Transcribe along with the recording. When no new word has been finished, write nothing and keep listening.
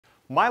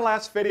My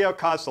last video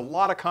caused a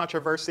lot of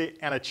controversy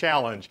and a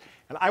challenge,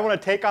 and I want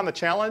to take on the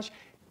challenge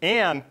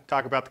and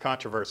talk about the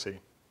controversy.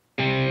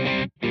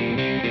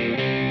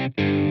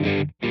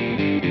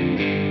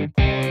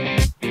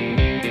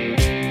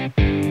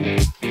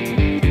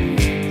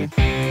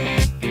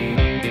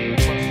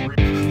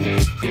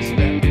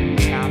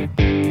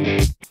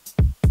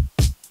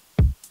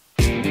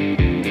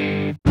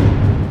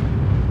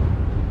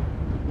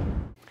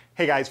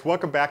 Hey guys,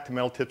 welcome back to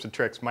Metal Tips and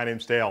Tricks. My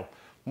name's Dale.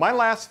 My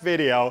last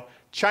video,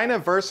 China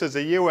versus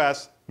a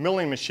US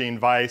milling machine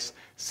vise,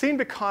 seemed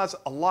to cause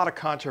a lot of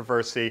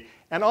controversy,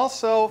 and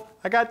also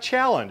I got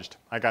challenged.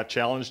 I got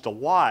challenged a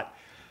lot.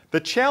 The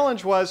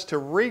challenge was to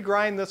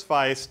regrind this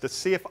vise to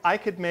see if I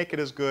could make it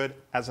as good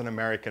as an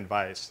American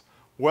vise.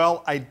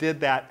 Well, I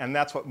did that, and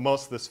that's what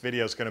most of this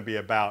video is going to be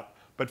about.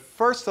 But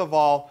first of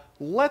all,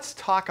 let's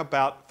talk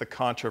about the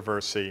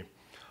controversy.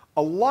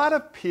 A lot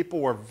of people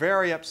were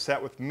very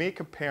upset with me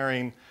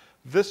comparing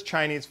this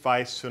Chinese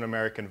vise to an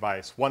American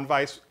vise. One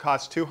vise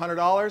cost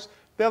 $200,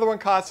 the other one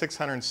cost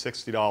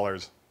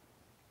 $660.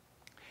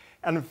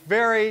 And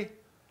very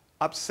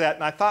upset,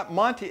 and I thought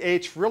Monty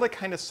H really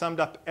kind of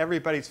summed up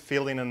everybody's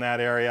feeling in that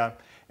area.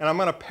 And I'm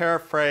going to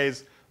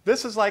paraphrase,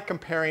 this is like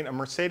comparing a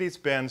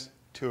Mercedes-Benz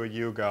to a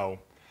Yugo.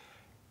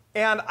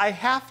 And I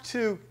have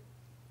to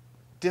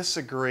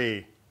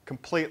disagree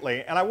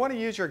completely. And I want to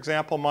use your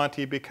example,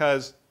 Monty,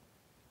 because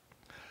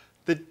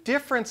the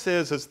difference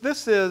is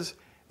this is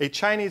a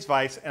Chinese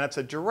vise, and it's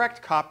a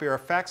direct copy or a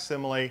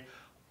facsimile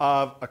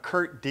of a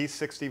Kurt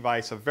D60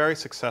 vise, a very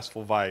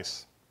successful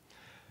vise.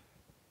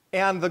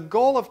 And the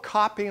goal of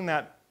copying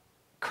that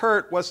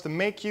Kurt was to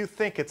make you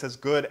think it's as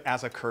good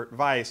as a Kurt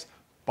vise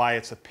by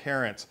its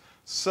appearance.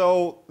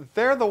 So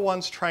they're the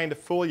ones trying to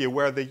fool you,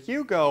 where the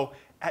Yugo,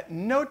 at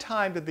no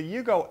time did the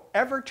Yugo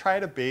ever try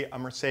to be a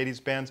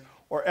Mercedes-Benz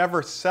or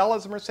ever sell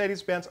as a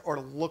Mercedes-Benz or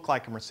to look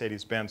like a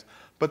Mercedes-Benz.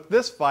 But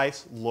this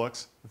vise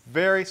looks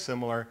very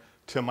similar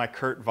to my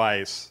Kurt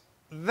vise.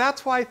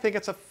 That's why I think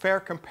it's a fair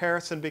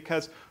comparison,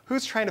 because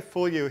who's trying to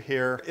fool you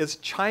here? Is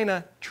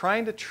China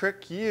trying to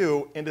trick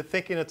you into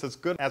thinking it's as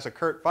good as a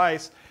Kurt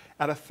vise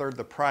at a third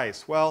the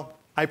price? Well,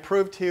 I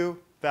proved to you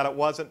that it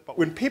wasn't. But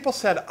when people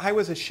said I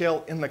was a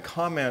shill in the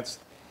comments,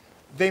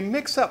 they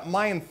mix up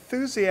my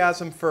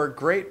enthusiasm for a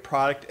great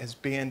product as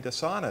being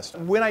dishonest.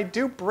 When I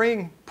do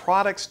bring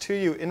products to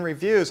you in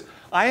reviews,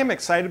 I am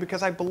excited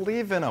because I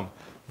believe in them.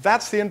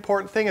 That's the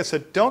important thing, is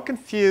that don't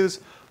confuse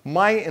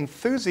my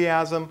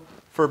enthusiasm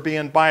for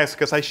being biased,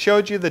 because I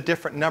showed you the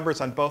different numbers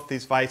on both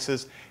these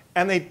vices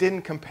and they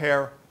didn't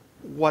compare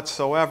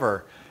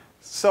whatsoever.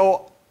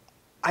 So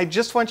I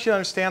just want you to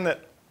understand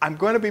that I'm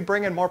going to be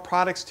bringing more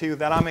products to you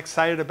that I'm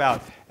excited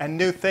about and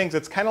new things.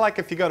 It's kind of like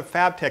if you go to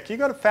FabTech. You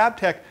go to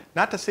FabTech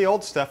not to see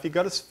old stuff, you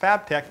go to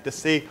FabTech to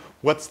see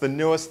what's the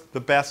newest,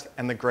 the best,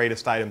 and the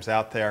greatest items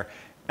out there.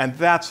 And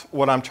that's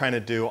what I'm trying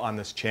to do on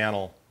this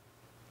channel.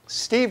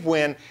 Steve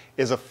Winn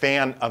is a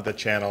fan of the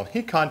channel.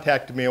 He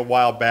contacted me a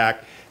while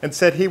back and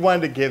said he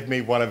wanted to give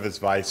me one of his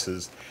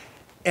vices.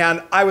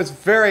 And I was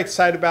very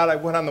excited about it. I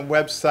went on the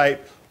website,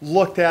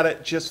 looked at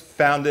it, just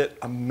found it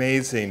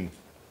amazing.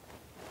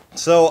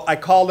 So I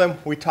called him,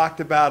 we talked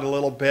about it a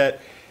little bit,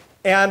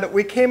 and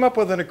we came up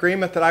with an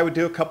agreement that I would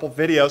do a couple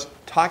videos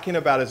talking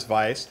about his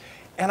vise.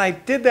 And I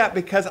did that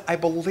because I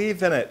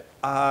believe in it.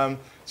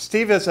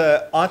 Steve is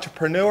an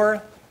entrepreneur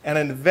and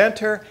an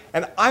inventor,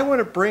 and I want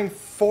to bring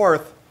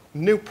forth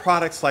new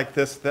products like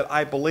this that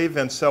I believe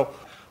in. So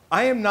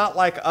I am not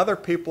like other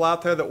people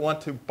out there that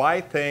want to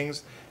buy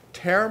things,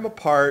 tear them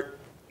apart,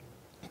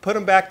 put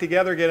them back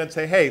together again and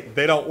say, hey,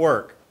 they don't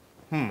work.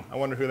 I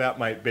wonder who that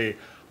might be.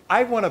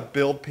 I want to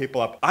build people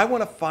up. I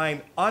want to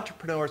find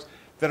entrepreneurs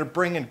that are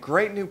bringing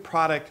great new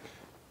product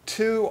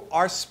to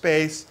our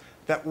space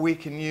that we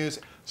can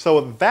use.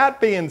 So with that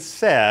being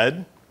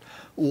said,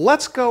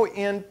 let's go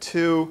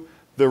into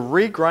the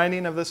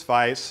regrinding of this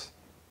vise.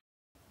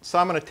 So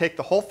I'm going to take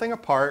the whole thing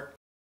apart.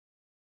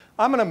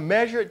 I'm going to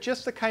measure it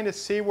just to kind of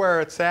see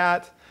where it's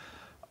at,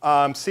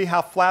 see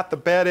how flat the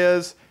bed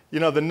is. You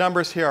know, the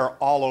numbers here are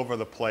all over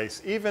the place.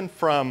 Even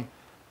from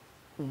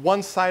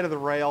one side of the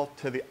rail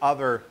to the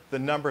other, the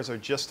numbers are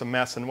just a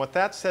mess. And what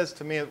that says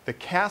to me, the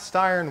cast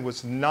iron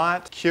was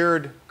not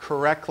cured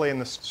correctly and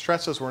the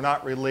stresses were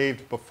not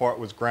relieved before it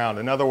was ground.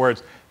 In other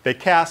words, they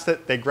cast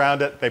it, they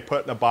ground it, they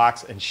put it in a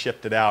box and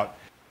shipped it out.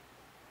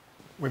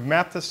 We've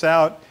mapped this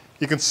out.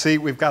 You can see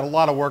we've got a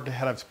lot of work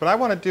ahead of us, but I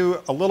want to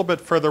do a little bit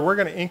further. We're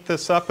going to ink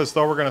this up as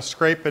though we're going to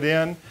scrape it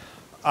in.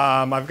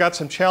 I've got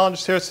some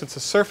challenges here. Since the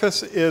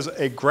surface is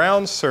a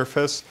ground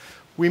surface,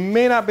 we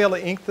may not be able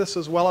to ink this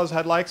as well as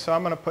I'd like, so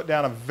I'm going to put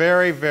down a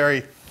very, very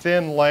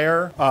thin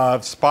layer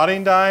of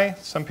spotting dye.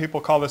 Some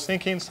people call this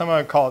inking, some of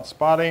them call it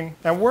spotting.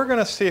 And we're going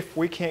to see if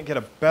we can't get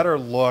a better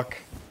look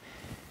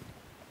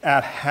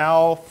at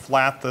how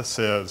flat this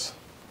is.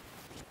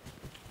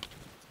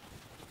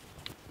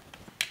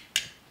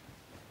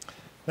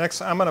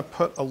 Next, I'm going to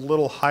put a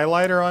little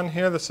highlighter on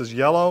here. This is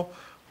yellow,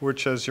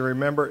 which, as you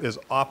remember, is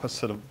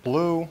opposite of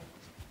blue.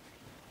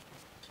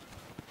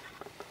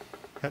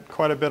 Got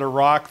quite a bit of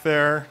rock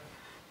there.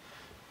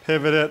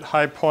 pivot it,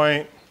 high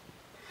point,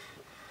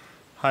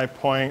 high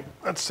point.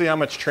 Let's see how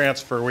much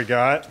transfer we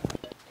got.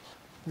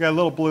 We got a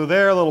little blue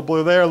there, a little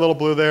blue there, a little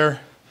blue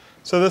there.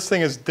 So this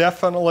thing is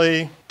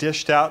definitely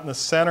dished out in the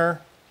center.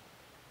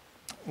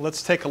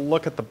 Let's take a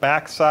look at the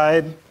back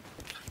side.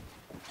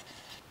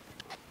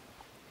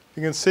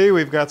 You can see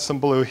we've got some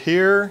blue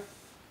here,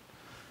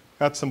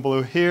 got some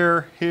blue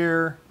here,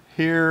 here,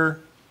 here.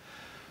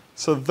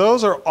 So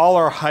those are all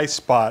our high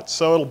spots.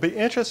 So it'll be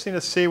interesting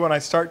to see when I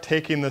start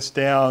taking this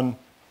down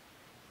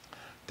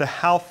to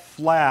how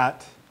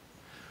flat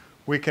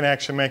we can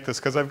actually make this,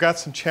 because I've got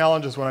some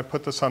challenges when I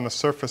put this on the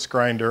surface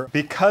grinder.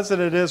 Because it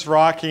is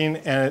rocking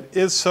and it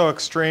is so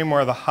extreme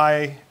where the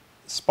high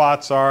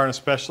spots are and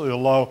especially the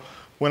low,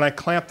 when I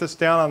clamp this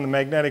down on the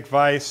magnetic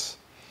vise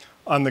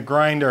on the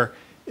grinder,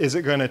 is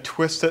it going to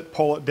twist it,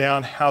 pull it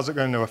down? How's it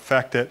going to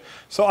affect it?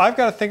 So I've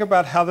got to think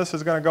about how this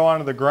is going to go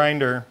onto the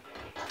grinder.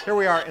 Here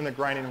we are in the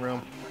grinding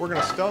room. We're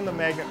going to stone the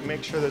magnet,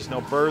 make sure there's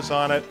no burrs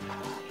on it,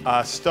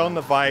 stone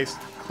the vise,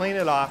 clean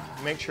it off,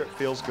 make sure it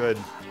feels good.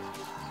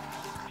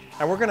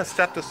 And we're going to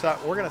set this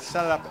up, we're going to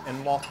set it up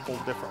in multiple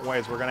different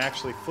ways. We're going to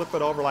actually flip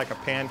it over like a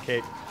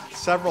pancake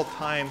several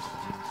times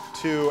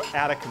to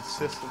add a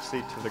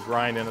consistency to the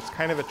grind. And it's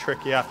kind of a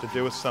trick you have to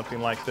do with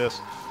something like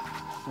this.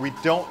 We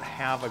don't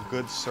have a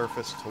good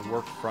surface to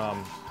work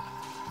from.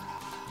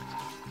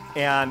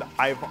 And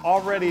I've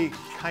already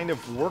kind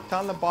of worked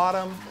on the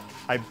bottom.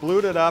 I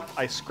blued it up,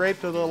 I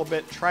scraped it a little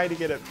bit, tried to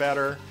get it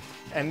better,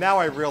 and now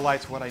I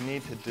realize what I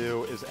need to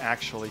do is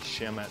actually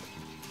shim it.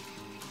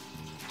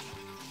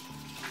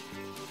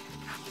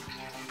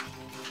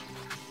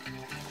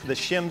 The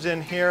shims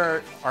in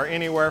here are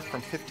anywhere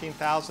from 15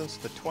 thousandths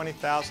to 20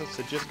 thousandths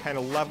to just kind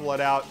of level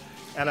it out.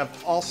 And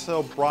I've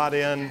also brought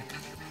in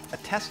a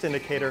test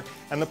indicator,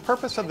 and the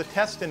purpose of the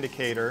test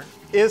indicator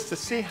is to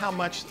see how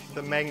much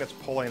the magnet's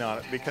pulling on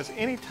it, because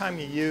anytime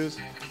you use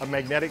a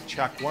magnetic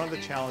chuck, one of the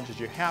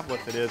challenges you have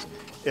with it is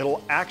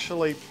it'll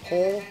actually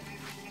pull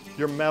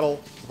your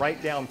metal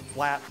right down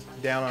flat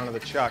down onto the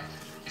chuck.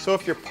 So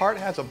if your part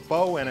has a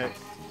bow in it,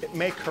 it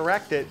may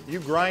correct it, you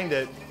grind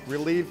it,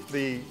 relieve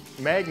the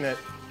magnet,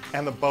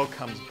 and the bow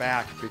comes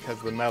back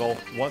because the metal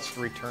wants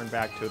to return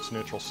back to its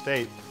neutral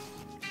state.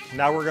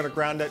 Now we're going to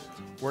ground it.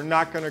 We're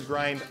not going to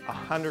grind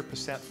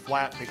 100%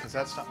 flat because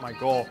that's not my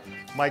goal.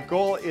 My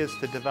goal is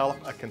to develop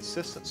a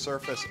consistent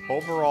surface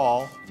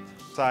overall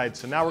side.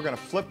 So now we're going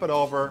to flip it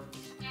over,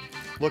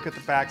 look at the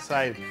back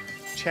side.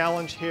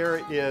 Challenge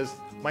here is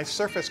my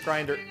surface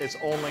grinder is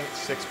only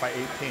 6 by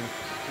 18.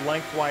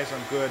 Lengthwise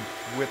I'm good,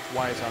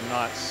 widthwise I'm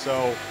not.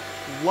 So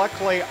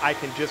luckily I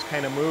can just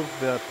kind of move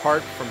the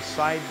part from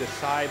side to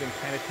side and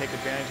kind of take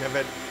advantage of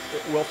it.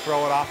 It will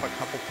throw it off a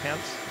couple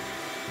tenths,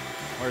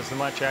 or as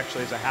much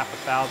actually as a half a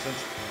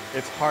thousandth.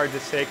 It's hard to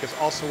say because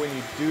also when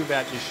you do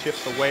that, you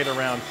shift the weight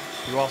around.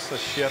 You also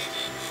shift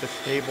the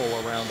table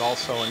around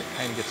also, and it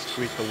kind of gets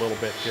tweaked a little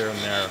bit here and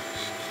there.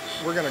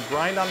 We're going to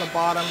grind on the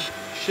bottom,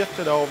 shift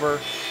it over,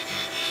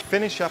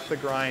 finish up the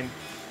grind,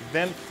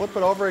 then flip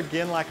it over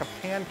again like a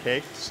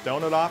pancake,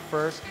 stone it off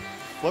first,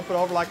 flip it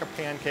over like a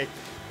pancake,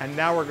 and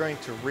now we're going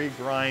to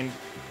regrind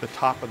the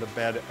top of the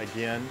bed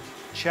again.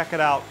 Check it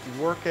out,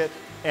 work it,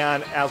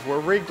 and as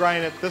we're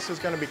regrinding it, this is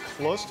going to be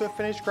close to a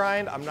finished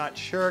grind. I'm not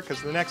sure,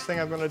 because the next thing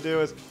I'm going to do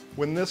is,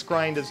 when this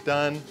grind is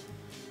done,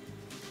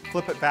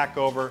 flip it back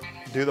over,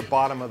 do the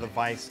bottom of the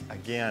vise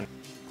again.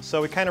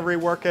 So we kind of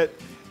rework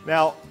it.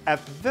 Now, at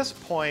this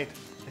point,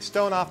 I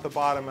stone off the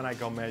bottom and I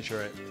go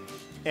measure it.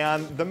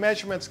 And the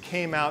measurements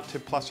came out to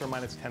plus or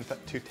minus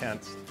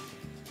 2/10.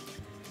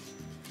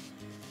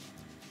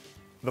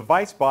 The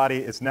vise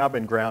body has now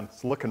been ground.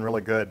 It's looking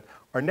really good.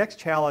 Our next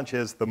challenge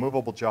is the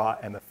movable jaw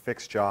and the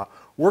fixed jaw.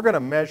 We're going to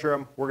measure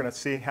them, we're going to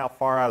see how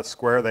far out of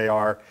square they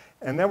are,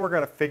 and then we're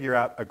going to figure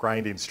out a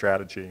grinding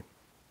strategy.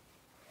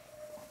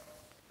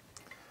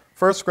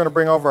 First, we're going to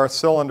bring over our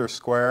cylinder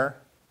square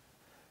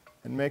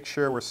and make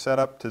sure we're set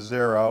up to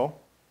 0.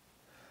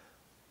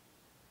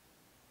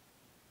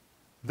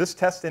 This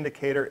test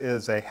indicator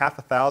is a half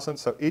a thousand,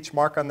 so each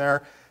mark on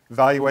there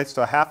evaluates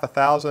to a half a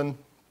thousand.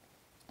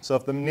 So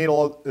if the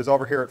needle is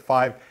over here at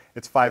 5,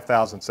 it's 5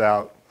 thousandths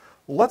out.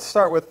 Let's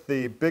start with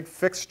the big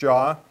fixed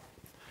jaw.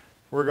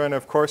 We're going to,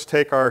 of course,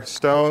 take our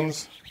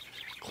stones,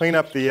 clean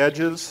up the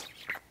edges.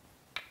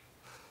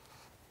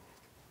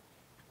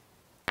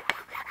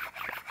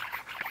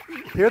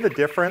 Hear the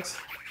difference?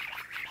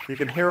 You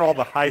can hear all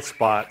the high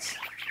spots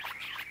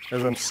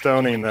as I'm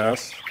stoning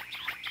this.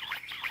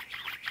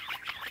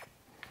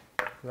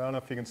 I don't know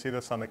if you can see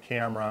this on the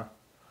camera,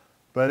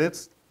 but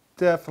it's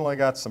definitely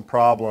got some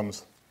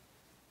problems.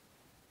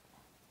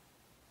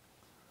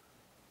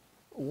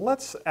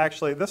 Let's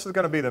actually, this is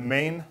going to be the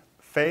main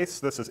face.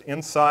 This is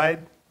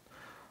inside.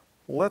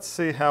 Let's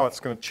see how it's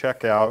going to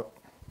check out.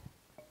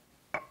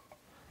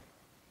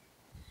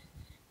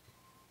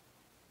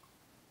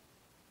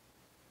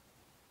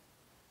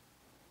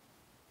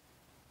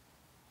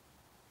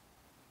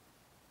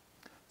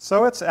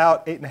 So it's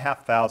out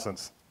 8.5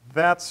 thousandths.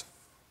 That's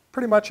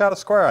pretty much out of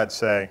square, I'd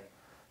say.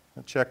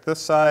 And check this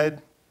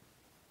side.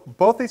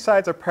 Both these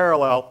sides are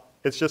parallel.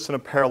 it's just in a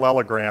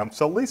parallelogram.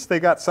 So at least they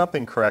got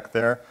something correct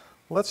there.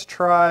 Let's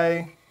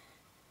try.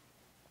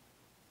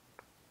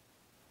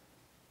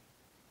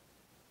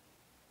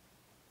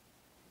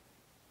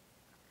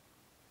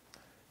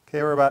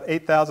 Okay, we're about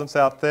 8 thousandths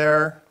out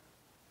there.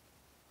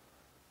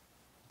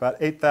 About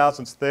 8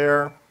 thousandths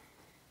there.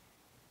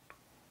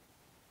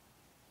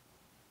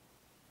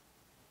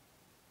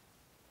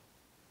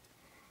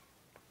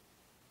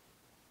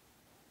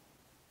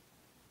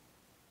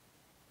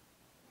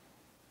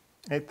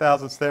 Eight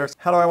thousandths there.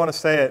 How do I want to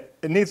say it?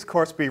 It needs, of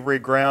course, to be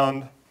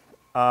reground.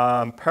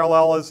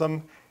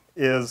 Parallelism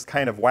is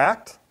kind of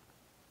whacked.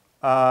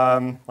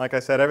 Like I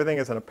said, everything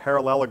is in a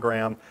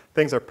parallelogram.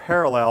 Things are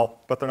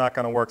parallel, but they're not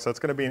going to work. So it's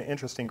going to be an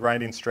interesting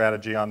grinding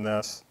strategy on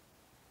this.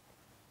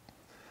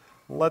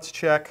 Let's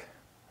check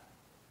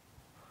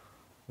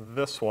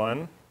this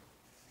one.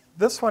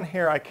 This one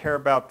here, I care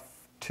about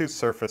 2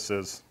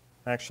 surfaces.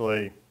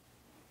 Actually,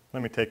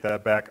 let me take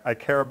that back. I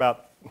care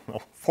about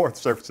 4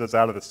 surfaces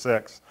out of the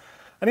 6.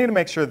 I need to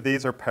make sure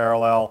these are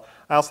parallel.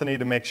 I also need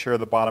to make sure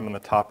the bottom and the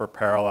top are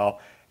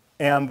parallel,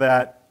 and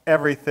that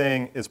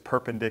everything is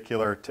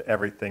perpendicular to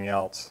everything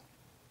else.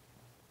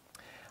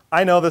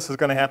 I know this is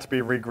going to have to be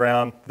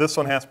reground. This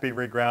one has to be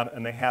reground,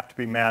 and they have to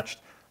be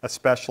matched,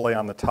 especially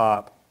on the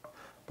top.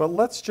 But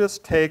let's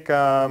just take,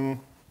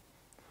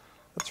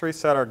 let's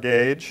reset our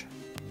gauge.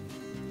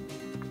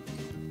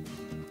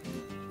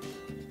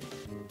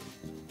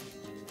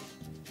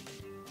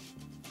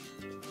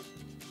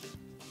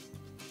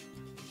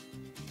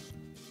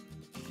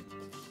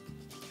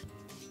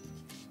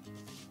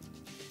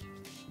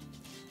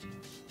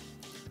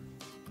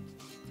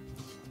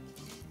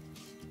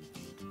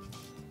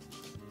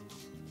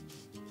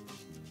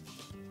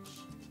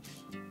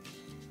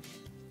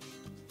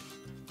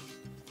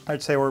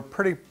 I'd say we're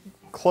pretty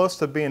close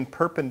to being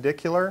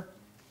perpendicular.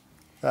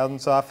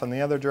 Thousandths off in the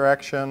other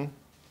direction.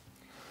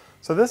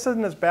 So this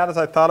isn't as bad as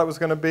I thought it was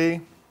going to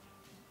be.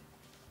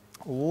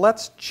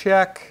 Let's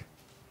check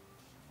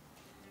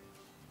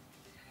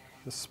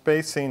the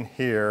spacing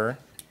here.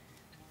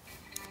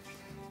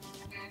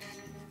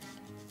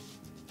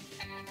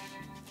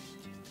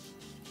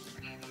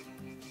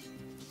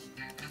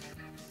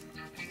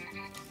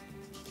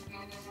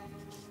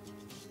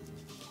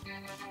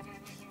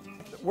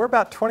 We're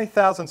about 20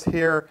 thousandths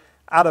here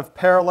out of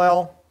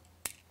parallel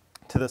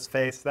to this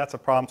face. That's a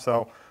problem,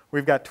 so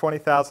we've got 20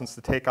 thousandths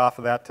to take off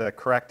of that to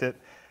correct it.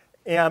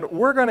 And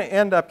we're going to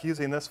end up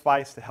using this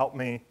vise to help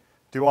me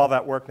do all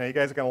that work. Now you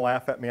guys are going to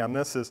laugh at me on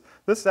this. This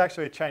is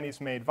actually a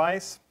Chinese-made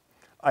vise.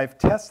 I've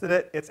tested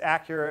it. It's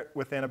accurate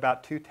within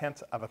about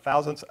 0.2 of a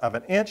thousandth of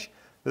an inch.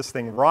 This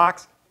thing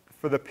rocks.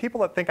 For the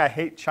people that think I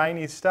hate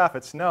Chinese stuff,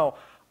 it's no,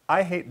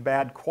 I hate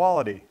bad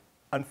quality.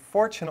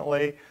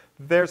 Unfortunately,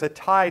 there's a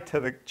tie to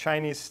the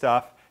Chinese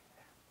stuff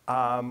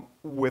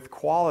with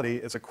quality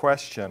is a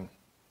question.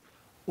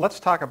 Let's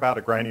talk about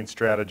a grinding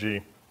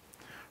strategy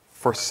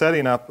for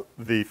setting up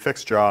the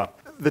fixed jaw.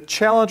 The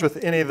challenge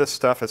with any of this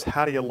stuff is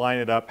how do you line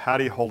it up, how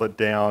do you hold it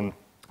down.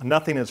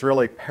 Nothing is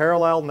really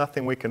parallel,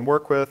 nothing we can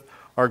work with.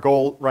 Our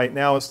goal right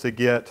now is to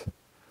get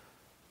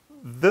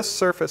this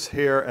surface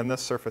here and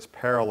this surface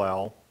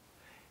parallel,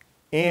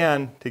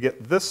 and to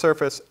get this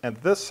surface and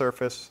this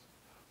surface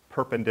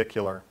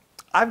perpendicular.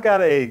 I've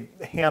got a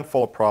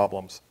handful of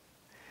problems.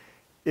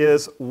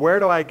 Is where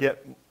do I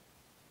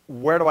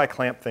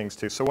clamp things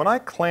to? So when I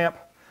clamp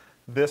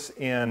this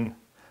in,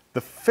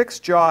 the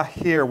fixed jaw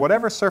here,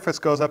 whatever surface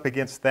goes up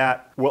against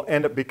that will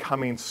end up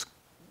becoming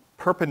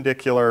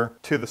perpendicular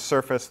to the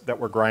surface that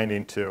we're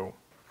grinding to.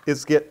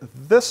 Is get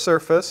this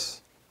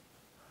surface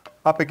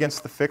up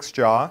against the fixed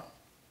jaw.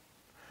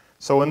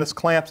 So when this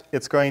clamps,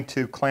 it's going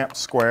to clamp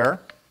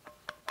square.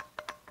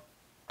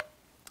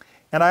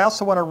 And I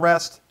also want to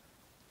rest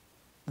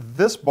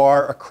this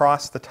bar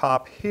across the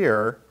top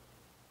here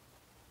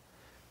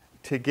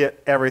to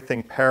get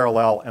everything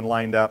parallel and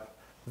lined up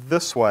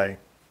this way.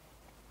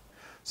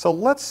 So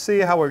let's see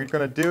how we're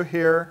going to do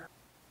here.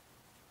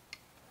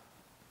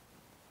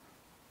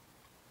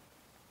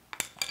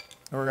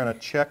 And we're going to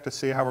check to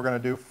see how we're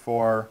going to do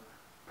for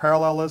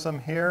parallelism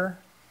here.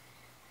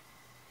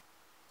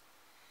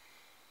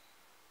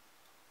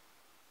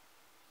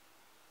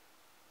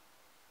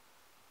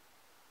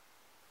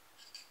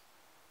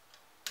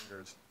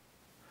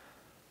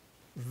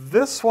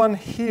 This one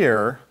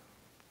here,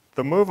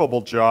 the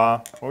movable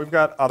jaw, well, we've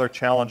got other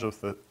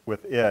challenges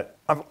with it.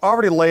 I've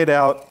already laid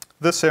out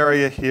this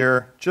area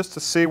here just to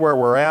see where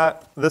we're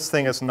at. This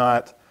thing is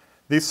not,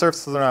 these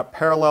surfaces are not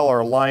parallel or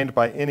aligned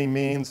by any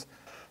means.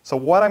 So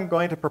what I'm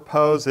going to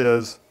propose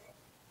is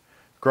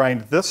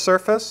grind this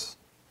surface,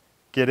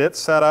 get it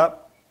set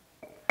up,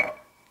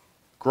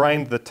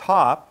 grind the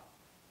top,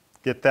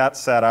 get that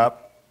set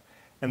up,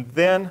 and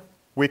then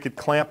we could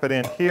clamp it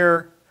in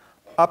here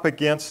up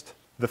against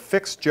the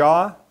fixed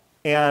jaw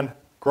and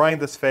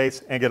grind this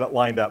face and get it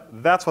lined up.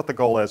 That's what the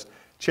goal is.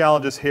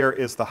 Challenges here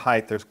is the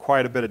height. There's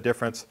quite a bit of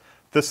difference.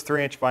 This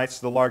 3-inch vise is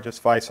the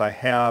largest vise I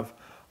have.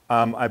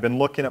 I've been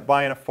looking at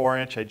buying a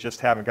 4-inch. I just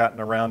haven't gotten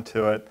around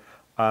to it.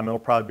 It'll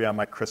probably be on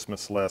my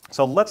Christmas list.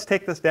 So let's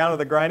take this down to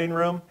the grinding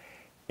room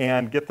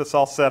and get this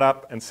all set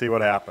up and see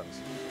what happens.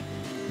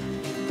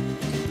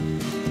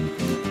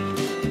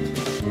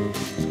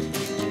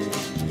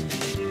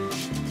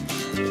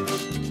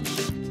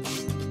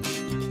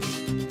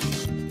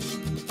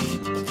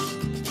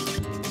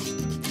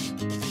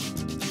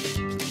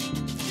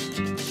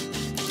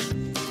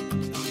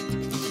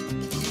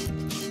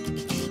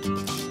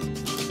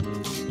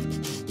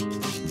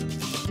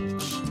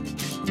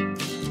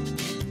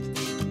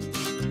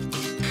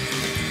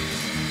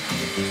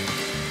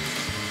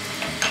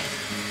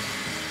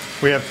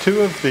 We have two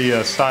of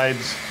the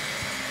sides.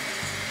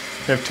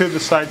 We have two of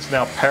the sides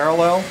now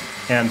parallel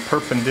and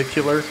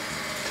perpendicular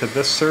to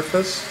this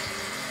surface.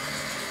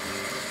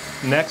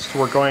 Next,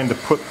 we're going to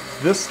put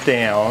this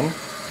down.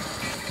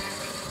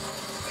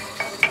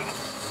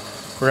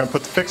 We're going to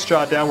put the fixed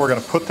jaw down. We're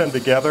going to put them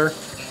together.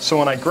 So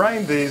when I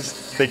grind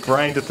these, they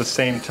grind at the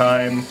same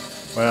time.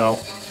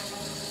 Well,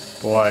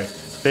 boy,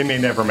 they may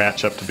never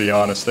match up, to be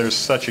honest. There's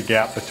such a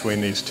gap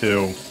between these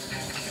two.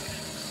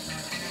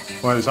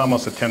 Well, there's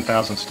almost a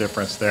 10,000ths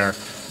difference there.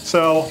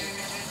 So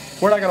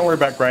we're not going to worry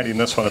about grinding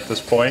this one at this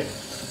point.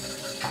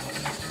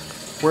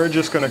 We're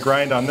just going to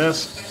grind on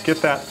this, get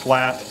that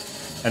flat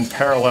and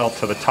parallel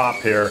to the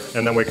top here,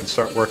 and then we can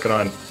start working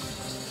on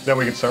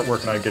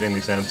getting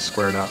these ends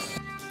squared up.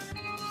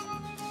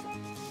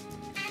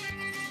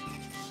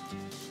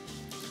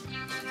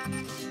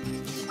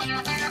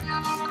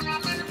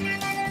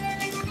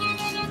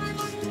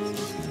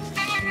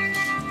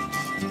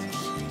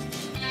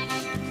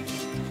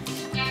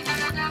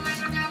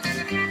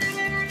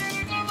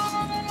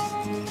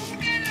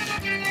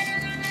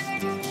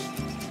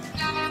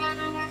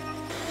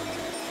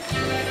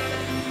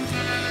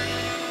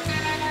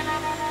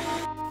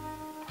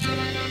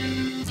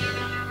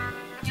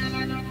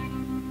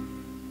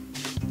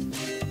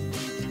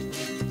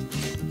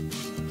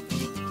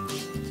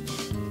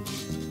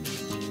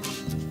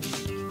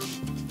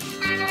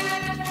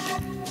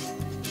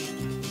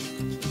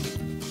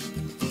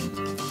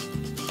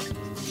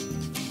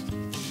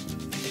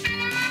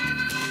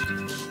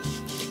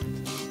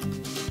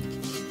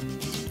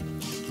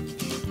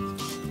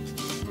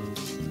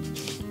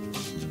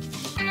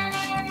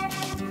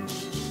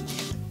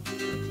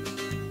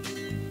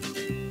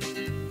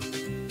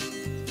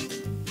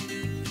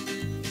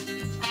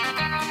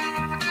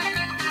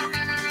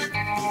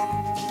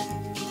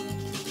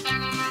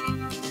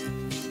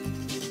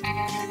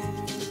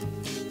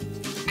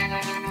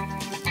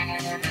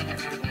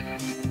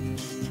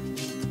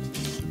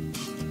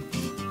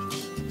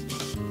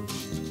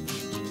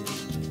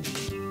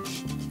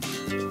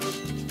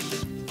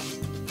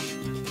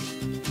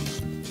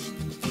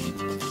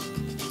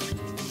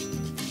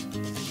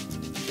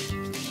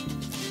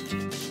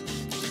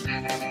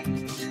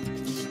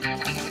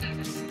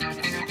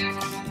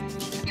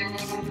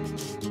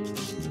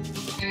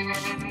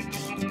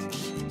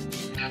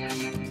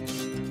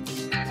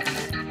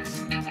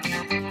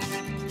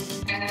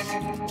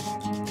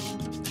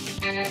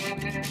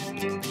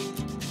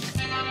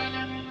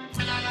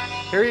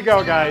 Here you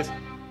go, guys.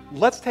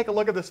 Let's take a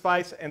look at this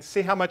vise and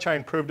see how much I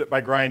improved it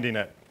by grinding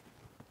it.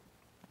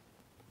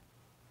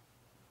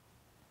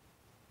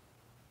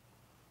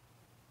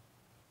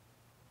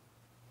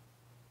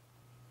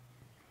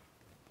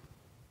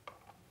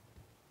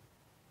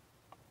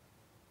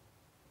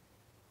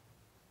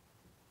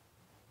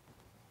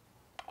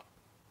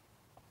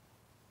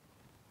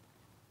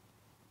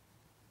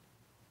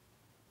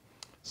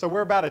 So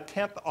we're about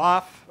 1/10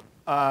 off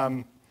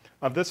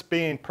of this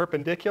being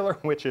perpendicular,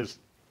 which is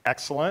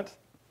excellent.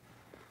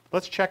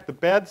 Let's check the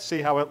bed,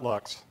 see how it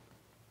looks.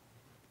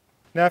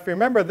 Now, if you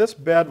remember, this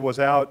bed was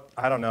out,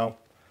 I don't know,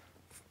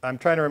 I'm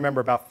trying to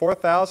remember, about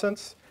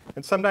 4/1000ths,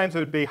 and sometimes it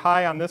would be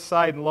high on this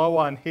side and low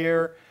on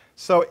here.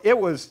 So it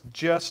was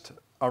just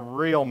a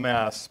real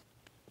mess.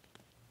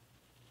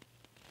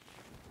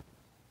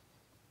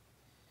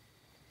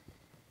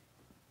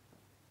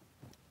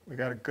 We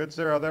got a good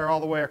zero there all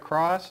the way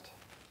across.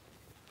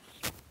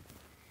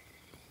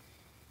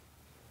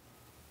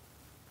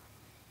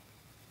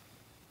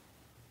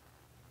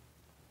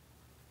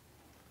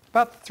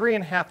 About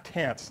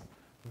 3.5/10.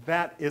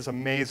 That is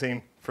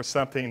amazing for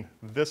something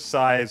this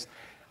size.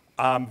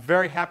 I'm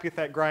very happy with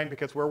that grind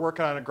because we're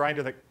working on a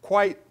grinder that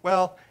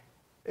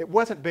it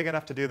wasn't big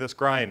enough to do this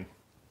grind,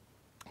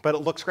 but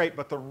it looks great.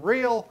 But the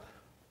real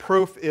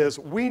proof is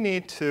we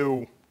need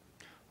to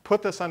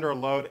put this under a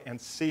load and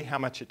see how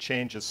much it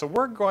changes. So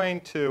we're going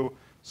to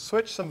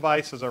switch some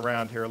vices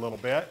around here a little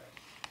bit.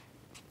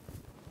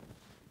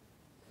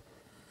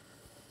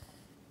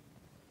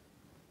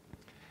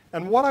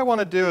 And what I want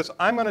to do is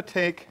I'm going to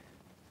take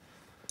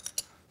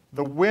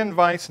the Winn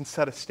vise and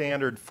set a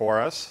standard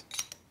for us.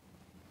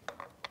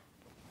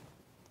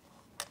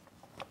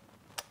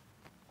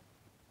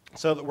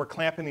 So that we're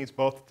clamping these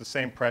both at the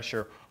same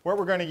pressure. What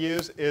we're going to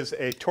use is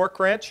a torque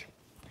wrench.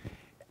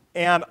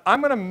 And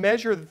I'm going to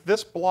measure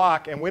this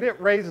block, and when it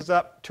raises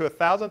up to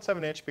 1/1000th of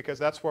an inch, because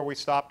that's where we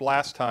stopped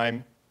last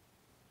time,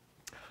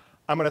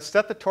 I'm going to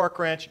set the torque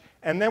wrench,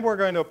 and then we're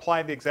going to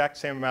apply the exact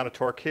same amount of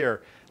torque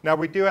here. Now,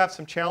 we do have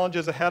some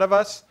challenges ahead of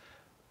us.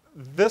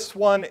 This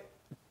one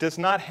does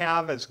not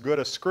have as good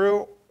a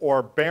screw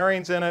or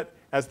bearings in it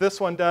as this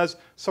one does,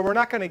 so we're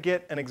not going to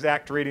get an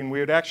exact reading. We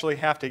would actually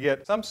have to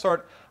get some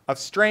sort of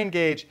strain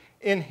gauge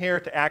in here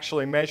to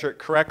actually measure it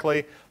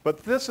correctly,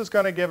 but this is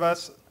going to give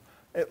us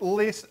at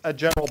least a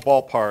general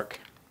ballpark.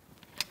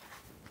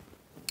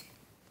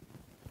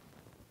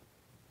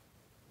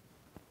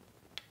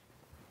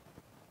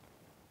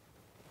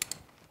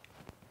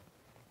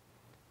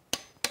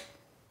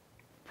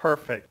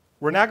 Perfect.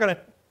 We're now going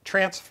to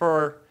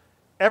transfer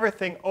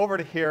everything over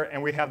to here,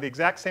 and we have the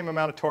exact same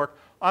amount of torque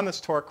on this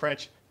torque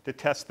wrench to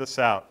test this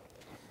out.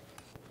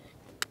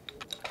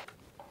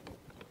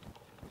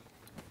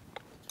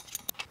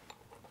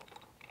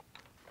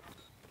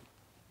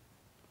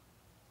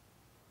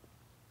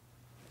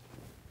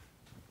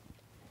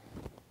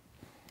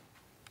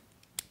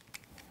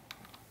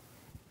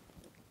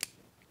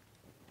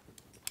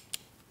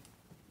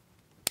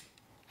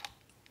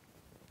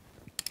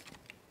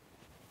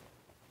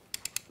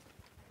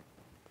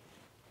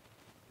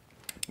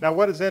 Now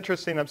what is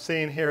interesting I'm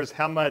seeing here is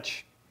how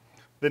much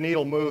the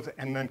needle moves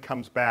and then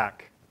comes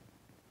back.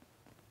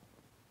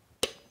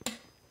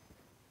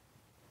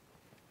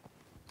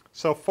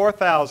 So 4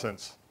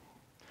 thousandths.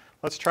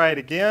 Let's try it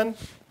again.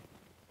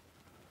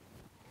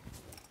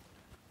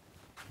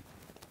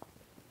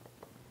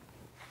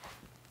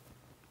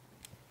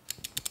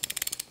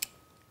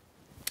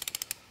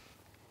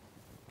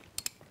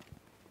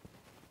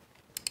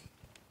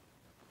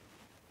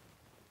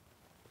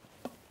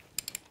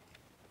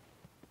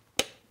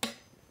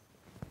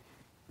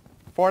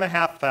 Four and a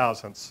half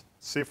thousandths.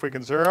 See if we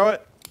can zero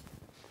it.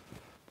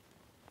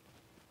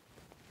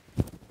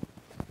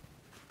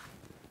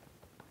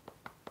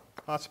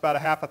 That's about a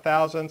half a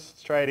thousandths.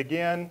 Let's try it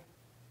again.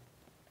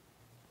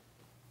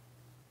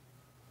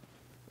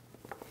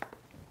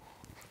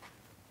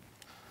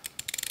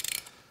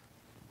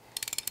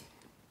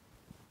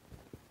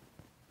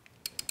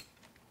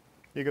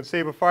 You can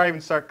see before I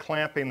even start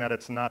clamping that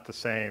it's not the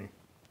same.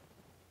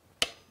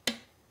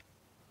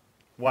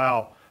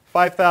 Wow,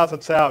 5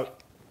 thousandths out.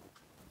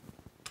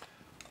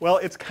 Well,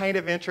 it's kind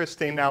of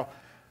interesting. Now,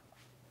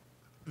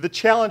 the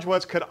challenge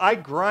was, could I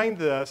grind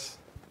this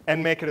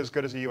and make it as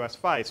good as a US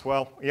vise?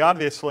 Well, we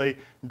obviously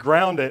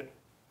ground it,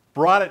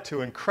 brought it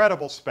to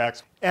incredible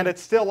specs, and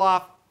it's still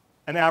off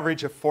an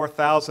average of 4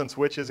 thousandths,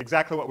 which is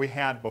exactly what we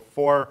had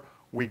before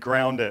we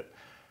ground it.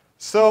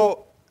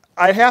 So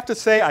I have to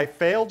say I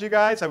failed, you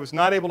guys. I was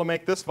not able to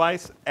make this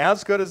vise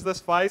as good as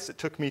this vise. It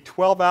took me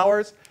 12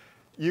 hours.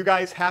 You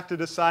guys have to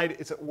decide,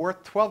 is it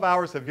worth 12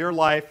 hours of your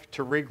life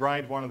to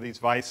regrind one of these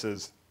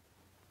vises?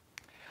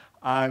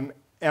 And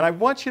I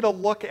want you to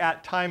look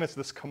at time as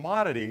this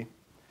commodity.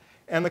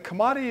 And the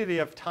commodity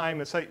of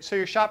time is, so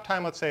your shop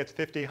time, let's say it's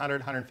 50,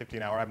 100, 150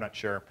 an hour, I'm not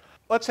sure.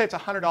 Let's say it's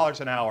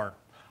 $100 an hour.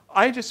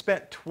 I just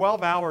spent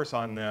 12 hours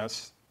on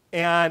this,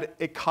 and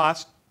it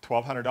cost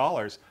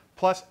 $1,200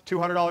 plus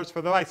 $200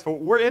 for the vise. So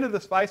we're into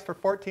this vise for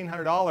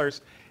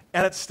 $1,400,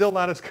 and it's still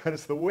not as good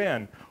as the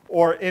Winn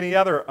or any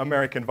other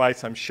American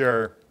vise, I'm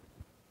sure.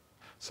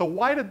 So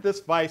why did this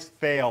vise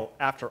fail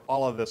after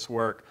all of this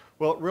work?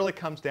 Well, it really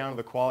comes down to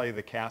the quality of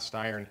the cast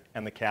iron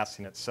and the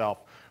casting itself.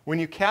 When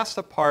you cast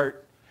a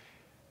part,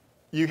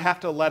 you have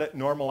to let it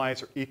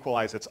normalize or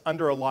equalize. It's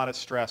under a lot of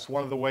stress.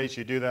 One of the ways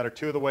you do that, or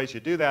two of the ways you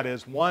do that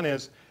is, one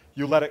is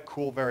you let it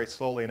cool very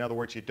slowly. In other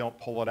words, you don't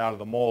pull it out of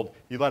the mold.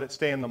 You let it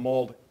stay in the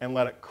mold and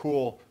let it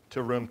cool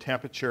to room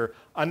temperature.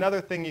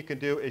 Another thing you can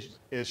do is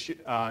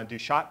do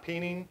shot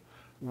peening,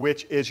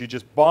 which is you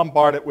just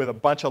bombard it with a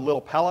bunch of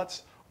little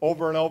pellets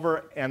over and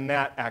over, and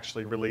that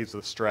actually relieves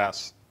the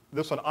stress.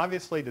 This one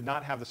obviously did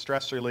not have the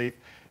stress relief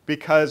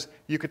because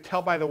you could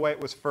tell by the way it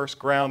was first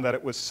ground that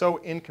it was so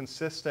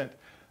inconsistent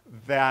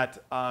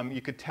that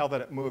you could tell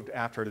that it moved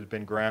after it had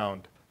been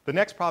ground. The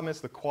next problem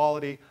is the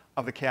quality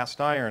of the cast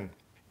iron.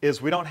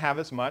 We don't have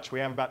as much. We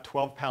have about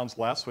 12 pounds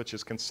less, which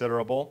is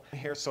considerable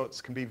here, so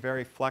it can be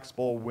very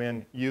flexible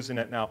when using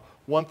it. Now,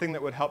 one thing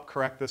that would help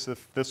correct this,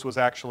 if this was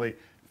actually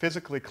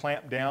physically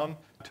clamped down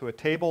to a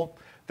table,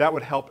 that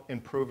would help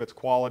improve its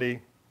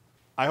quality.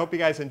 I hope you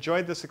guys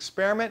enjoyed this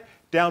experiment.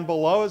 Down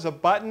below is a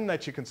button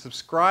that you can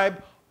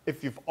subscribe.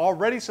 If you've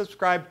already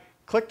subscribed,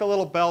 click the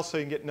little bell so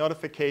you can get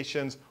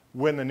notifications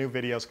when the new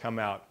videos come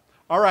out.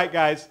 All right,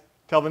 guys,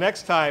 till the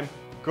next time,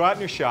 go out in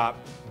your shop,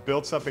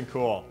 build something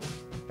cool.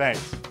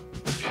 Thanks.